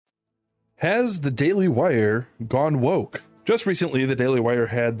Has the Daily Wire gone woke? Just recently, the Daily Wire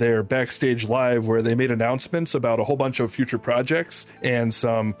had their Backstage Live where they made announcements about a whole bunch of future projects and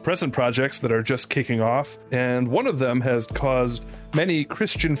some present projects that are just kicking off. And one of them has caused many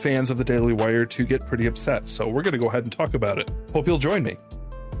Christian fans of the Daily Wire to get pretty upset. So we're going to go ahead and talk about it. Hope you'll join me.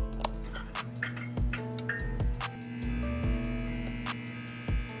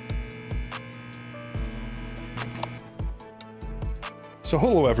 So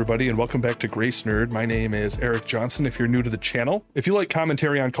hello everybody and welcome back to Grace Nerd. My name is Eric Johnson if you're new to the channel. If you like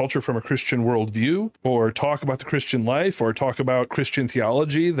commentary on culture from a Christian worldview, or talk about the Christian life, or talk about Christian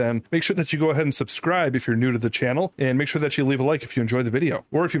theology, then make sure that you go ahead and subscribe if you're new to the channel, and make sure that you leave a like if you enjoy the video.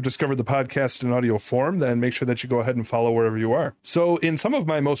 Or if you've discovered the podcast in audio form, then make sure that you go ahead and follow wherever you are. So in some of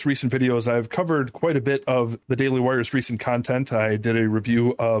my most recent videos, I've covered quite a bit of the Daily Wire's recent content. I did a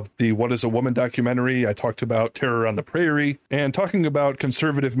review of the What is a Woman documentary. I talked about Terror on the Prairie, and talking about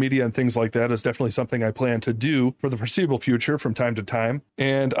conservative media and things like that is definitely something I plan to do for the foreseeable future from time to time.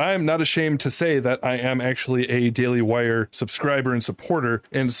 And I'm not ashamed to say that I am actually a Daily Wire subscriber and supporter.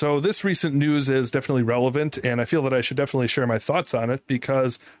 And so this recent news is definitely relevant, and I feel that I should definitely share my thoughts on it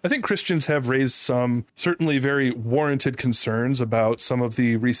because I think Christians have raised some certainly very warranted concerns about some of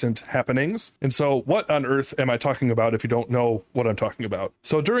the recent happenings. And so what on earth am I talking about if you don't know what I'm talking about?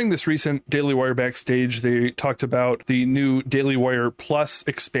 So during this recent Daily Wire Backstage, they talked about the new Daily Wire Plus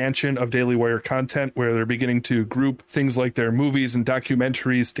expansion of Daily Wire content, where they're beginning to group things like their movies and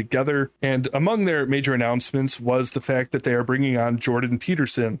documentaries together. And among their major announcements was the fact that they are bringing on Jordan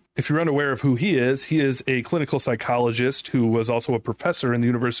Peterson. If you're unaware of who he is a clinical psychologist who was also a professor in the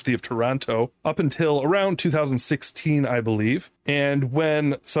University of Toronto up until around 2016, I believe. And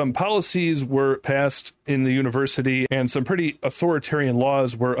when some policies were passed in the university and some pretty authoritarian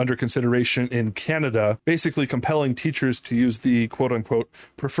laws were under consideration in Canada, basically compelling teachers to use the quote-unquote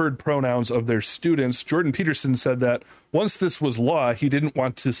preferred pronouns of their students, Jordan Peterson said that once this was law, he didn't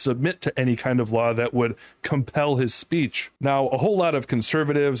want to submit to any kind of law that would compel his speech. Now, a whole lot of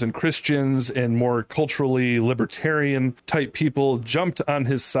conservatives and Christians and more culturally libertarian type people jumped on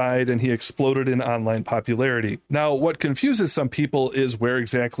his side, and he exploded in online popularity. Now, what confuses some people is where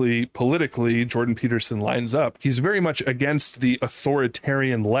exactly politically Jordan Peterson lines up. He's very much against the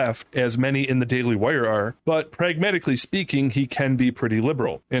authoritarian left, as many in the Daily Wire are, but pragmatically speaking, he can be pretty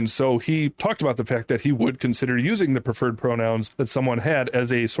liberal. And so he talked about the fact that he would consider using the preferred pronouns that someone had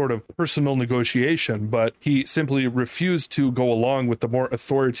as a sort of personal negotiation, but he simply refused to go along with the more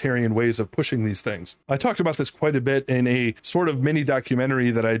authoritarian ways of pushing these things. I talked about this quite a bit in a sort of mini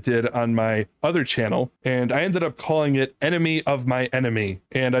documentary that I did on my other channel, and I ended up calling it Enemy of My Enemy.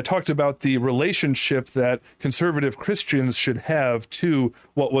 And I talked about the relationship that conservative Christians should have to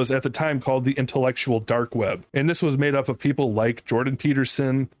what was at the time called the intellectual dark web. And this was made up of people like Jordan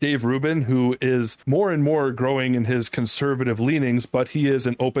Peterson, Dave Rubin, who is more and more growing in his conservative leanings, but he is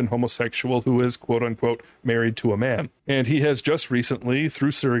an open homosexual who is quote unquote married to a man. And he has just recently,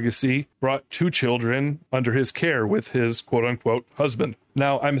 through surrogacy, brought 2 children under his care with his quote unquote husband.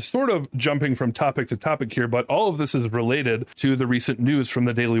 Now, I'm sort of jumping from topic to topic here, but all of this is related to the recent news from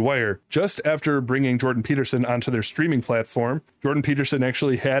the Daily Wire. Just after bringing Jordan Peterson onto their streaming platform, Jordan Peterson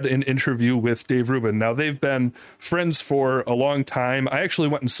actually had an interview with Dave Rubin. Now, they've been friends for a long time. I actually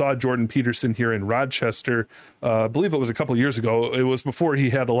went and saw Jordan Peterson here in Rochester. I believe it was a couple years ago. It was before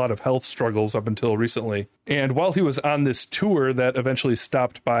he had a lot of health struggles up until recently. And while he was on this tour that eventually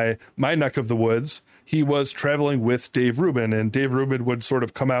stopped by my neck of the woods, he was traveling with Dave Rubin, and Dave Rubin would sort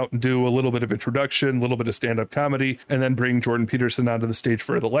of come out and do a little bit of introduction, a little bit of stand-up comedy, and then bring Jordan Peterson onto the stage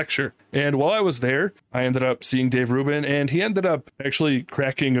for the lecture. And while I was there, I ended up seeing Dave Rubin, and he ended up actually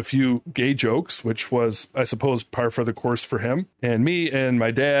cracking a few gay jokes, which was, I suppose, par for the course for him. And me and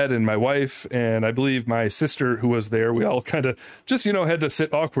my dad and my wife, and I believe my sister who was there, we all kind of just, had to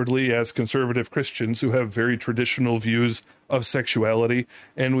sit awkwardly as conservative Christians who have very traditional views of sexuality.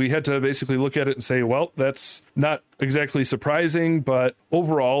 And we had to basically look at it and say, well, that's not exactly surprising, but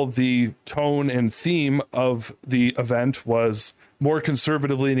overall the tone and theme of the event was more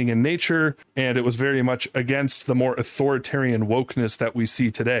conservative leaning in nature, and it was very much against the more authoritarian wokeness that we see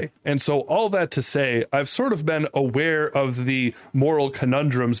today. And so all that to say, I've sort of been aware of the moral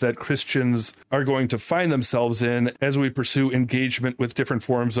conundrums that Christians are going to find themselves in as we pursue engagement with different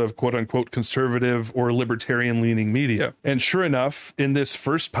forms of quote-unquote conservative or libertarian leaning media. And sure enough, in this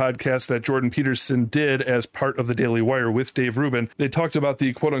first podcast that Jordan Peterson did as part of the Daily Daily Wire with Dave Rubin, they talked about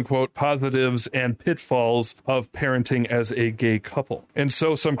the quote unquote positives and pitfalls of parenting as a gay couple. And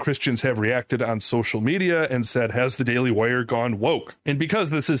so some Christians have reacted on social media and said, has the Daily Wire gone woke? And because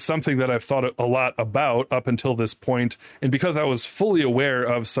this is something that I've thought a lot about up until this point, and because I was fully aware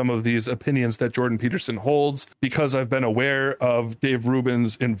of some of these opinions that Jordan Peterson holds, because I've been aware of Dave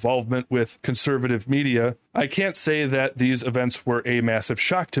Rubin's involvement with conservative media, I can't say that these events were a massive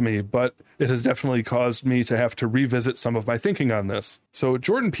shock to me, but it has definitely caused me to have to revisit some of my thinking on this. So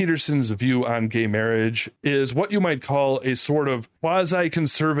Jordan Peterson's view on gay marriage is what you might call a sort of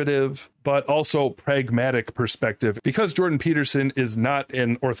quasi-conservative, but also pragmatic perspective. Because Jordan Peterson is not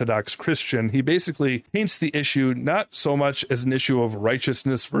an Orthodox Christian, he basically paints the issue not so much as an issue of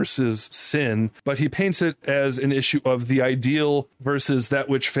righteousness versus sin, but he paints it as an issue of the ideal versus that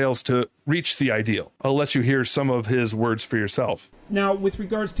which fails to reach the ideal. I'll let you hear some of his words for yourself. Now, with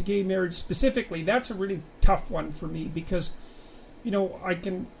regards to gay marriage specifically, that's a really tough one for me because, you know, I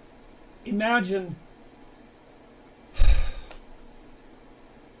can imagine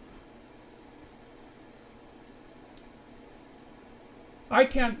I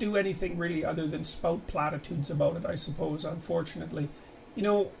can't do anything really other than spout platitudes about it, I suppose, unfortunately. You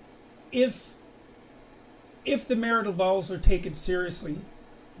know, if the marital vows are taken seriously,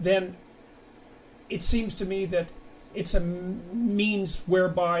 then it seems to me that it's a means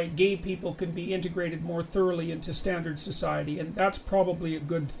whereby gay people can be integrated more thoroughly into standard society, and that's probably a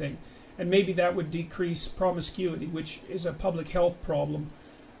good thing. And maybe that would decrease promiscuity, which is a public health problem,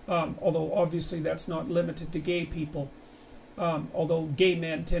 although obviously that's not limited to gay people. Although gay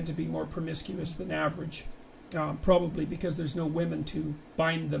men tend to be more promiscuous than average, probably because there's no women to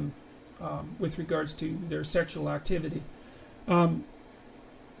bind them with regards to their sexual activity.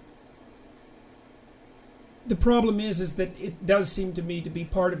 The problem is that it does seem to me to be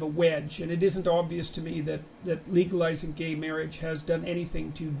part of a wedge, and it isn't obvious to me that legalizing gay marriage has done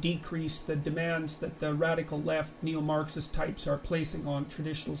anything to decrease the demands that the radical left neo-Marxist types are placing on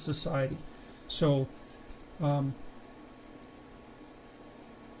traditional society. So,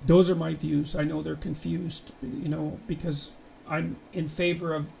 those are my views. I know they're confused, you know, because I'm in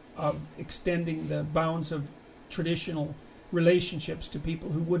favor of extending the bounds of traditional relationships to people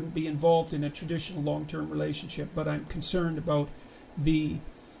who wouldn't be involved in a traditional long-term relationship, but I'm concerned about the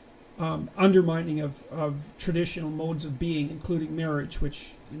undermining of traditional modes of being, including marriage,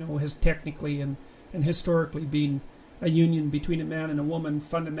 which, you know, has technically and historically been a union between a man and a woman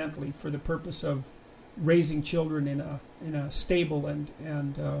fundamentally for the purpose of raising children in a stable and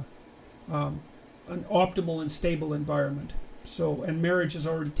an optimal and stable environment. So, and marriage has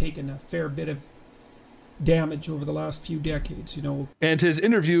already taken a fair bit of damage over the last few decades, you know. And his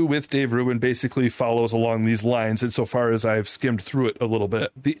interview with Dave Rubin basically follows along these lines insofar as I've skimmed through it a little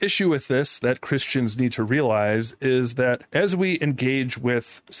bit. The issue with this that Christians need to realize is that as we engage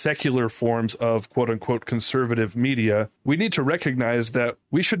with secular forms of quote-unquote conservative media, we need to recognize that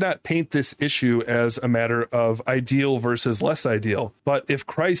we should not paint this issue as a matter of ideal versus less ideal. But if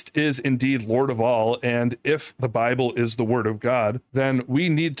Christ is indeed Lord of all, and if the Bible is the Word of God, then we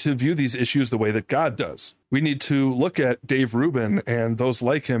need to view these issues the way that God does. We need to look at Dave Rubin and those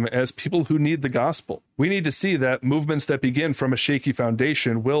like him as people who need the gospel. We need to see that movements that begin from a shaky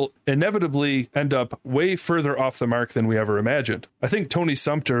foundation will inevitably end up way further off the mark than we ever imagined. I think Tony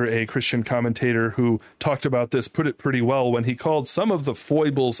Sumter, a Christian commentator who talked about this, put it pretty well when he called some of the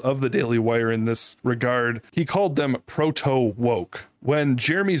foibles of the Daily Wire in this regard, he called them proto-woke. When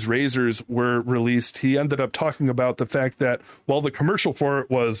Jeremy's Razors were released, he ended up talking about the fact that while the commercial for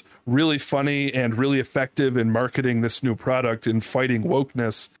it was really funny and really effective in marketing this new product and fighting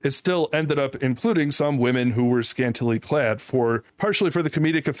wokeness, it still ended up including some women who were scantily clad partially for the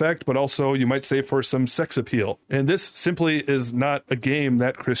comedic effect, but also you might say for some sex appeal. And this simply is not a game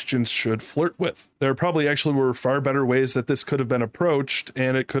that Christians should flirt with. There probably actually were far better ways that this could have been approached,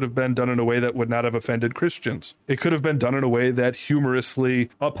 and it could have been done in a way that would not have offended Christians. It could have been done in a way that humorously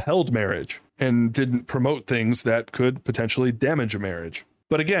upheld marriage and didn't promote things that could potentially damage a marriage.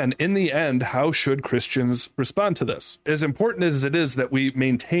 But again, in the end, how should Christians respond to this? As important as it is that we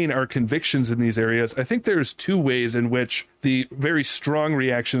maintain our convictions in these areas, I think there's two ways in which the very strong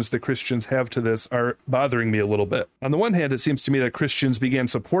reactions that Christians have to this are bothering me a little bit. On the one hand, it seems to me that Christians began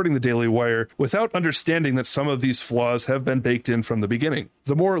supporting the Daily Wire without understanding that some of these flaws have been baked in from the beginning.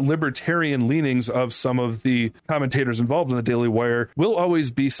 The more libertarian leanings of some of the commentators involved in the Daily Wire will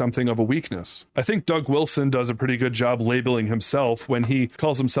always be something of a weakness. I think Doug Wilson does a pretty good job labeling himself when he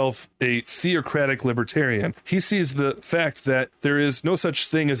calls himself a theocratic libertarian. He sees the fact that there is no such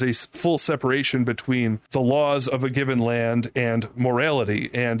thing as a full separation between the laws of a given land and morality,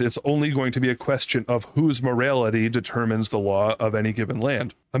 and it's only going to be a question of whose morality determines the law of any given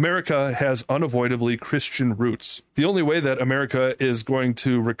land. America has unavoidably Christian roots. The only way that America is going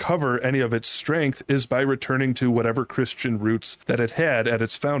to recover any of its strength is by returning to whatever Christian roots that it had at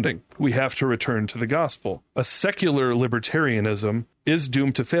its founding. We have to return to the gospel. A secular libertarianism is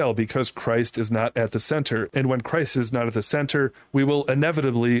doomed to fail because Christ is not at the center. And when Christ is not at the center, we will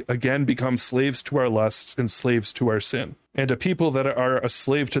inevitably again become slaves to our lusts and slaves to our sin. And a people that are a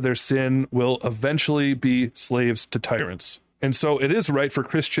slave to their sin will eventually be slaves to tyrants. And so it is right for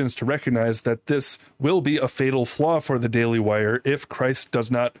Christians to recognize that this will be a fatal flaw for the Daily Wire if Christ does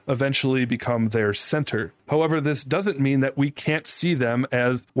not eventually become their center. However, this doesn't mean that we can't see them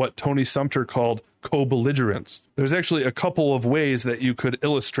as what Tony Sumter called co-belligerents. There's actually a couple of ways that you could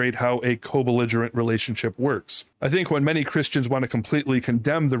illustrate how a co-belligerent relationship works. I think when many Christians want to completely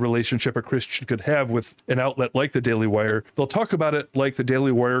condemn the relationship a Christian could have with an outlet like the Daily Wire, they'll talk about it like the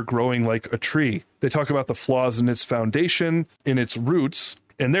Daily Wire growing like a tree. They talk about the flaws in its foundation, in its roots,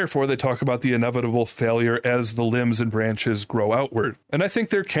 and therefore they talk about the inevitable failure as the limbs and branches grow outward. And I think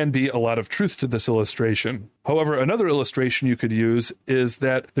there can be a lot of truth to this illustration. However, another illustration you could use is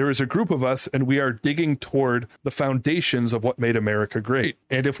that there is a group of us and we are digging toward the foundations of what made America great.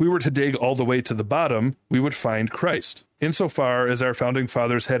 And if we were to dig all the way to the bottom, we would find Christ. Insofar as our founding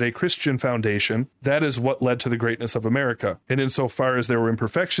fathers had a Christian foundation, that is what led to the greatness of America. And insofar as there were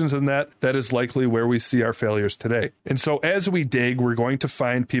imperfections in that, that is likely where we see our failures today. And so as we dig, we're going to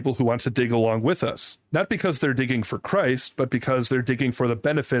find people who want to dig along with us. Not because they're digging for Christ, but because they're digging for the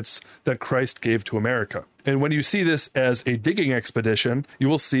benefits that Christ gave to America. And when you see this as a digging expedition, you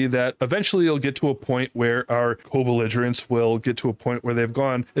will see that eventually you'll get to a point where our co-belligerents will get to a point where they've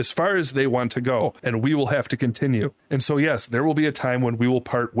gone as far as they want to go, and we will have to continue. And so, yes, there will be a time when we will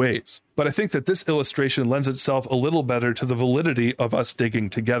part ways. But I think that this illustration lends itself a little better to the validity of us digging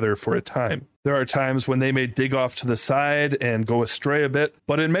together for a time. There are times when they may dig off to the side and go astray a bit,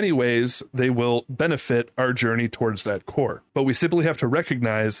 but in many ways, they will benefit our journey towards that core. But we simply have to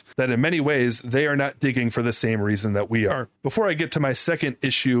recognize that in many ways, they are not digging for the same reason that we are. Before I get to my second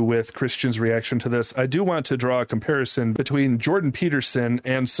issue with Christians' reaction to this, I do want to draw a comparison between Jordan Peterson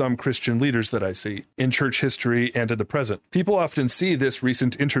and some Christian leaders that I see in church history and in the present. People often see this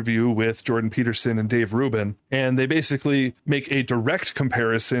recent interview with Jordan Peterson and Dave Rubin, and they basically make a direct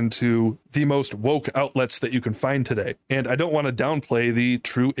comparison to the most woke outlets that you can find today. And I don't want to downplay the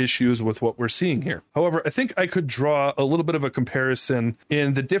true issues with what we're seeing here. However, I think I could draw a little bit of a comparison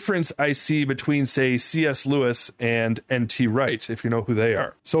in the difference I see between, say, C.S. Lewis and N.T. Wright, if you know who they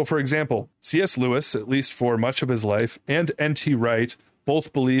are. So, for example, C.S. Lewis, at least for much of his life, and N.T. Wright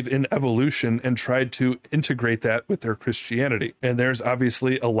both believe in evolution and tried to integrate that with their Christianity. And there's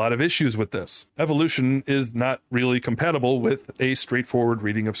obviously a lot of issues with this. Evolution is not really compatible with a straightforward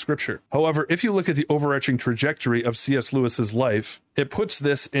reading of Scripture. However, if you look at the overarching trajectory of C.S. Lewis's life, it puts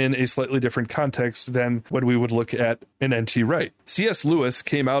this in a slightly different context than what we would look at in N.T. Wright. C.S. Lewis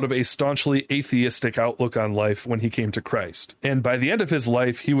came out of a staunchly atheistic outlook on life when he came to Christ. And by the end of his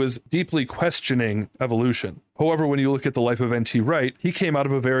life, he was deeply questioning evolution. However, when you look at the life of N.T. Wright, he came out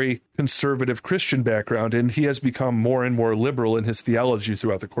of a very conservative Christian background, and he has become more and more liberal in his theology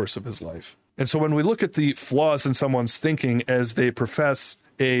throughout the course of his life. And so when we look at the flaws in someone's thinking as they profess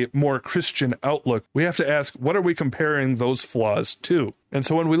a more Christian outlook, we have to ask, what are we comparing those flaws to? And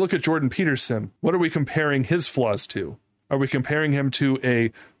so when we look at Jordan Peterson, what are we comparing his flaws to? Are we comparing him to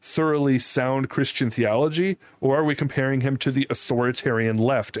a thoroughly sound Christian theology, or are we comparing him to the authoritarian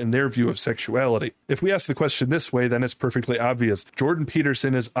left and their view of sexuality? If we ask the question this way, then it's perfectly obvious. Jordan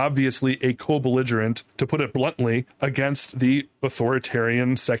Peterson is obviously a co-belligerent, to put it bluntly, against the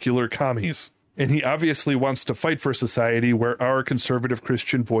authoritarian secular commies. And he obviously wants to fight for a society where our conservative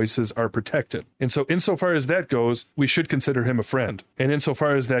Christian voices are protected. And so insofar as that goes, we should consider him a friend. And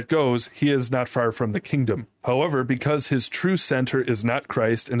insofar as that goes, he is not far from the kingdom. However, because his true center is not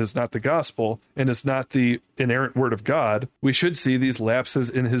Christ and is not the gospel and is not the inerrant word of God, we should see these lapses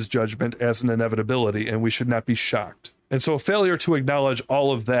in his judgment as an inevitability, and we should not be shocked. And so a failure to acknowledge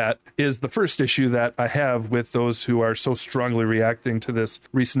all of that is the first issue that I have with those who are so strongly reacting to this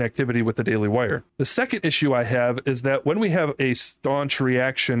recent activity with the Daily Wire. The second issue I have is that when we have a staunch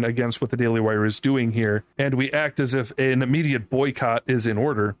reaction against what the Daily Wire is doing here, and we act as if an immediate boycott is in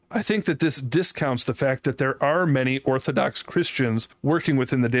order, I think that this discounts the fact that there are many Orthodox Christians working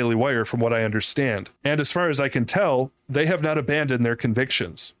within the Daily Wire from what I understand. And as far as I can tell, they have not abandoned their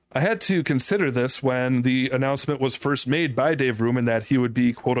convictions. I had to consider this when the announcement was first made by Dave Rubin that he would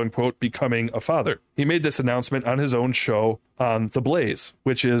be, quote unquote, becoming a father. He made this announcement on his own show on The Blaze,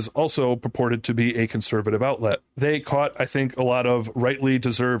 which is also purported to be a conservative outlet. They caught, I think, a lot of rightly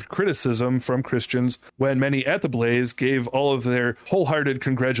deserved criticism from Christians when many at The Blaze gave all of their wholehearted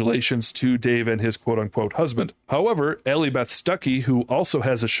congratulations to Dave and his quote unquote husband. However, Allie Beth Stuckey, who also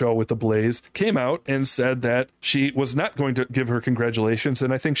has a show with The Blaze, came out and said that she was not going to give her congratulations,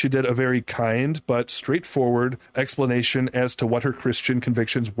 and I think she did a very kind but straightforward explanation as to what her Christian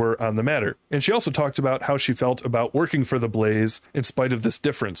convictions were on the matter. And she also talked about how she felt about working for The Blaze in spite of this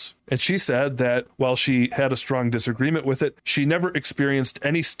difference. And she said that while she had a strong disagreement with it, she never experienced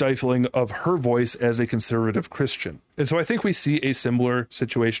any stifling of her voice as a conservative Christian. And so I think we see a similar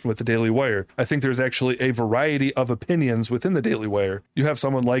situation with the Daily Wire. I think there's actually a variety of opinions within the Daily Wire. You have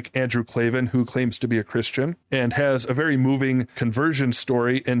someone like Andrew Klavan, who claims to be a Christian and has a very moving conversion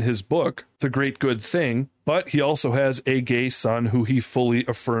story in his book, The Great Good Thing, but he also has a gay son who he fully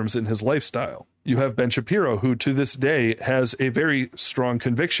affirms in his lifestyle. You have Ben Shapiro, who to this day has a very strong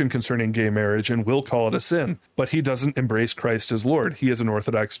conviction concerning gay marriage and will call it a sin, but he doesn't embrace Christ as Lord. He is an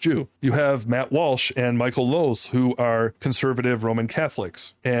Orthodox Jew. You have Matt Walsh and Michael Knowles, who are conservative Roman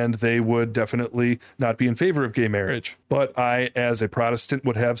Catholics, and they would definitely not be in favor of gay marriage. But I, as a Protestant,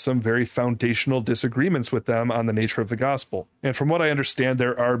 would have some very foundational disagreements with them on the nature of the gospel. And from what I understand,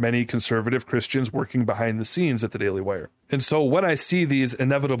 there are many conservative Christians working behind the scenes at the Daily Wire. And so when I see these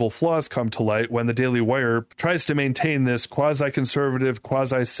inevitable flaws come to light, when the Daily Wire tries to maintain this quasi-conservative,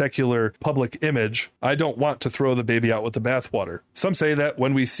 quasi-secular public image, I don't want to throw the baby out with the bathwater. Some say that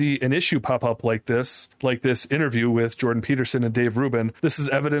when we see an issue pop up like this interview with Jordan Peterson and Dave Rubin, this is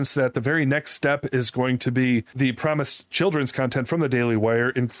evidence that the very next step is going to be the promised children's content from the Daily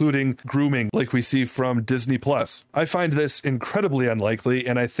Wire, including grooming, like we see from Disney+. I find this incredibly unlikely,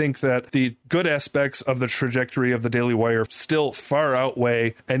 and I think that the good aspects of the trajectory of the Daily Wire still far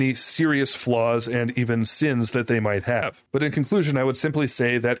outweigh any serious flaws and even sins that they might have. But in conclusion, I would simply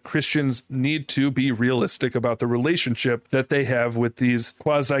say that Christians need to be realistic about the relationship that they have with these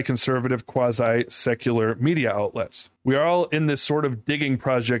quasi-conservative, quasi-secular media outlets. We are all in this sort of digging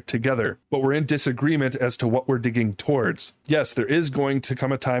project together, but we're in disagreement as to what we're digging towards. Yes, there is going to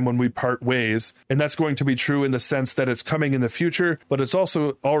come a time when we part ways, and that's going to be true in the sense that it's coming in the future, but it's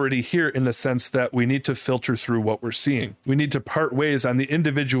also already here in the sense that we need to filter through what we're seeing. We need to part ways on the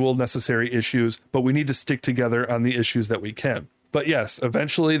individual necessary issues, but we need to stick together on the issues that we can. But yes,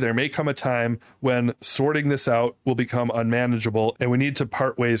 eventually there may come a time when sorting this out will become unmanageable and we need to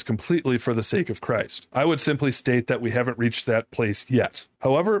part ways completely for the sake of Christ. I would simply state that we haven't reached that place yet.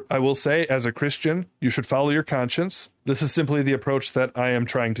 However, I will say, as a Christian, you should follow your conscience. This is simply the approach that I am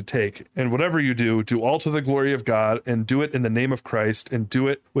trying to take. And whatever you do, do all to the glory of God and do it in the name of Christ and do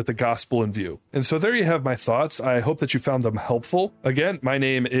it with the gospel in view. And so there you have my thoughts. I hope that you found them helpful. Again, my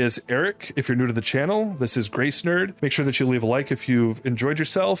name is Eric. If you're new to the channel, this is Grace Nerd. Make sure that you leave a like if you've enjoyed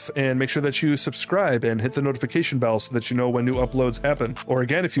yourself, and make sure that you subscribe and hit the notification bell so that you know when new uploads happen. Or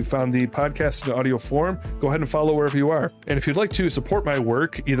again, if you found the podcast in audio form, go ahead and follow wherever you are. And if you'd like to support my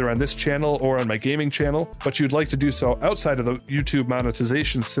work, either on this channel or on my gaming channel, but you'd like to do so outside of the YouTube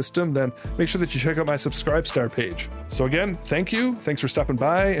monetization system, then make sure that you check out my Subscribe Star page. So again, thank you. Thanks for stopping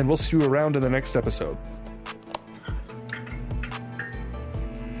by, and we'll see you around in the next episode.